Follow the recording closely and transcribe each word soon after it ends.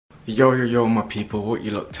Yo, my people, what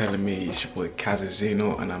you lot telling me? It's your boy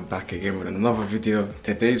Kazazino, and I'm back again with another video.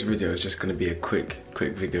 Today's video is just going to be a quick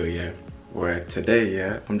video, yeah, where today,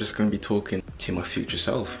 yeah, I'm just going to be talking to my future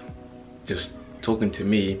self, just talking to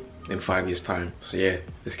me in 5 years time. So yeah,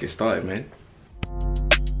 let's get started, man.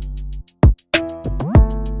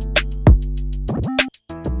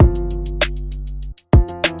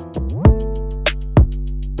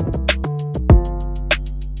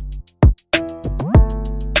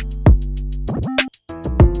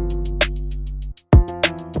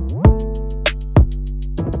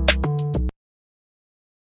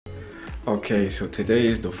 Okay, so today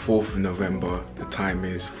is the 4th of November. The time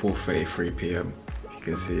is 4:33 p.m. You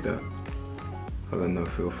can see that. I don't know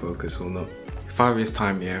if it'll focus or not. 5 years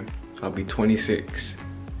time, yeah, I'll be 26.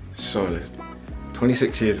 So let's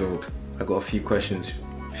 26 years old. I got a few questions,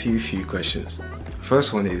 few questions.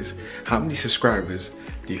 First one is, how many subscribers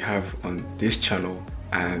do you have on this channel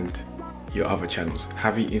and your other channels?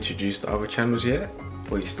 Have you introduced the other channels yet,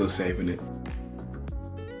 or are you still saving it?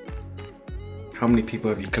 How many people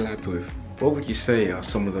have you collabed with? What would you say are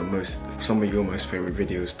some of your most favorite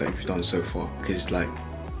videos that you've done so far? Because like,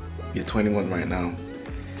 you're 21 right now,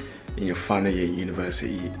 in your final year at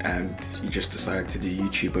university, and you just decided to do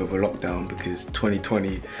YouTube over lockdown because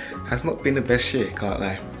 2020 has not been the best year, can't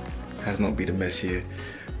lie. Has not been the best year,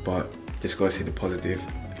 but just gotta see the positive.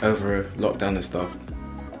 Over lockdown and stuff,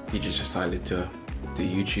 you just decided to do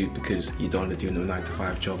YouTube because you don't want to do no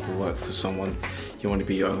 9-to-5 job or work for someone. You want to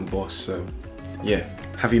be your own boss. So yeah,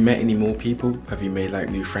 have you met any more people? Have you made like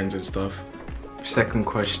new friends and stuff? Second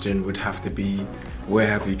question would have to be, where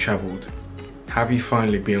have you traveled? Have you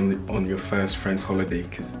finally been on your first friend's holiday?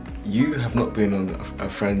 Because you have not been on a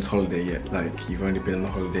friend's holiday yet. Like, you've only been on the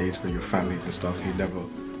holidays with your families and stuff.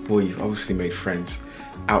 You've obviously made friends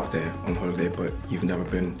out there on holiday, but you've never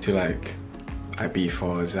been to like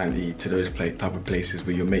Ibiza, Zante, to those type of places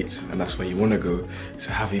with your mates, and that's where you want to go. So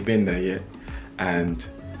have you been there yet? And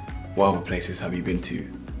what other places have you been to?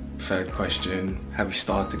 Third question, have you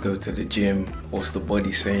started to go to the gym? What's the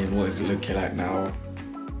body saying? What is it looking like now?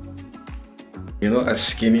 You're not as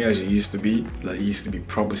skinny as you used to be. Like, you used to be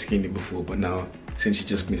proper skinny before, but now since you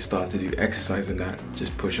just been starting to do exercise and that,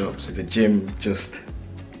 just push-ups, so the gym just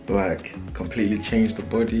like completely changed the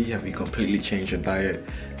body? Have you completely changed your diet?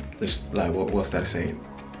 Just like, what's that saying?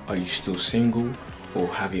 Are you still single, or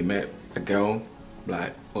have you met a girl?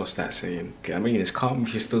 Like, what's that saying? Okay, I mean, it's calm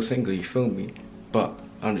if you're still single, you feel me? But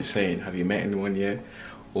I'm just saying, have you met anyone yet?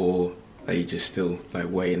 Or are you just still like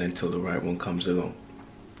waiting until the right one comes along?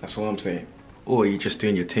 That's what I'm saying. Or are you just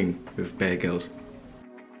doing your thing with bare girls?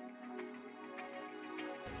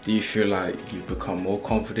 Do you feel like you've become more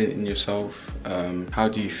confident in yourself? How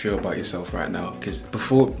do you feel about yourself right now? Because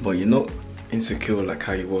before, well, you're not insecure like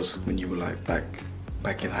how you was when you were like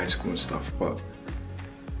back in high school and stuff, but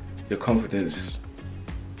your confidence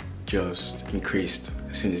just increased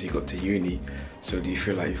as soon as you got to uni. So do you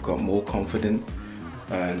feel like you've got more confident,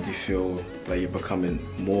 and do you feel like you're becoming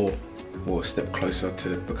more or a step closer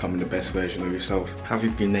to becoming the best version of yourself? Have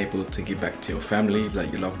you been able to give back to your family,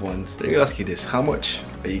 like your loved ones? Let me ask you this, how much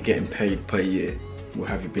are you getting paid per year? Or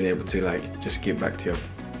have you been able to like just give back to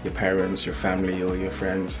your parents, your family, or your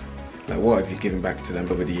friends? Like, what have you given back to them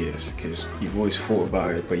over the years? Because you've always thought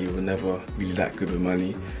about it, but you were never really that good with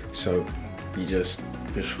money. So you just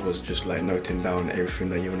was like noting down everything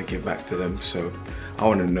that you want to give back to them. So I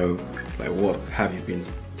want to know, like, what have you been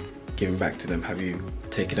giving back to them? Have you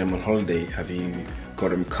taken them on holiday? Have you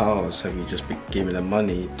got them cars? Have you just been giving them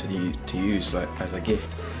money to use like as a gift?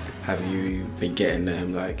 Have you been getting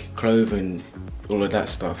them like clothing, all of that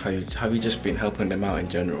stuff? Have you just been helping them out in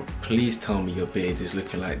general? Please tell me your beard is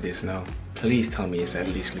looking like this now. Please tell me it's at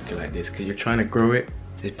least looking like this, because you're trying to grow it.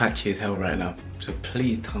 It's patchy as hell right now. So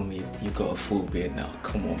please tell me you got a full beard now.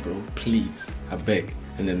 Come on, bro, please, I beg.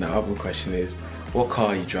 And then the other question is, what car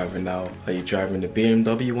are you driving now? Are you driving the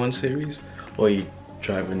BMW 1 Series, or are you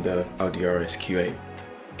driving the Audi RS Q8?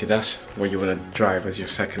 Because that's what you want to drive as your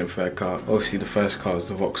second and third car. Obviously the first car is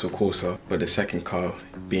the Vauxhall Corsa, but the second car,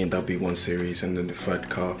 BMW 1 Series, and then the third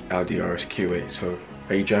car, Audi RS Q8. So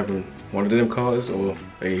are you driving one of them cars, or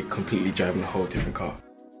are you completely driving a whole different car?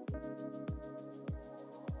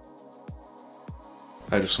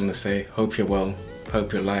 I just want to say, hope you're well.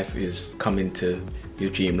 Hope your life is coming to your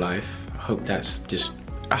dream life. I hope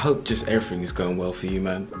just everything is going well for you,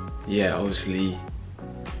 man. Yeah, obviously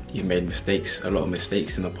you've made mistakes, a lot of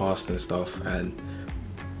mistakes in the past and stuff, and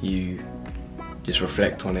you just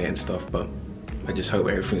reflect on it and stuff, but I just hope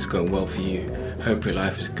everything's going well for you. Hope your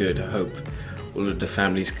life is good. I hope all of the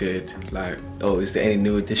family's good. Like, oh, is there any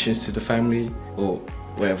new additions to the family or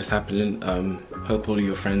whatever's happening? Hope all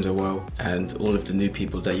your friends are well, and all of the new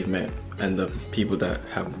people that you've met and the people that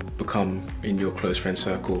have become in your close friend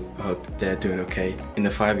circle, I hope they're doing okay. In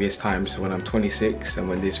the 5 years time, so when I'm 26 and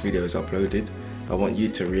when this video is uploaded, I want you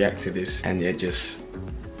to react to this and yeah, just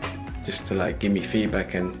to like give me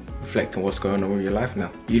feedback and reflect on what's going on with your life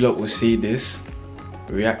now. You lot will see this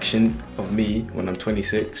reaction of me when I'm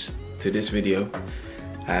 26 to this video,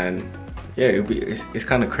 and yeah, it's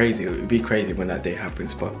kind of crazy. It'll be crazy when that day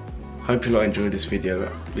happens, but hope you lot enjoyed this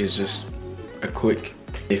video. It's just a quick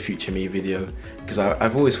future me video, because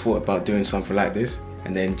I've always thought about doing something like this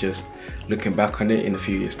and then just looking back on it in a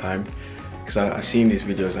few years time, because I've seen these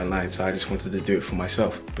videos online, so I just wanted to do it for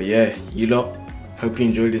myself. But yeah, you lot, hope you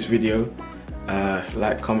enjoyed this video.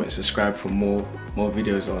 Like, comment, subscribe for more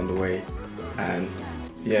videos on the way, and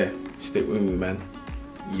yeah, stick with me, man.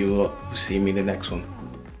 You lot will see me in the next one.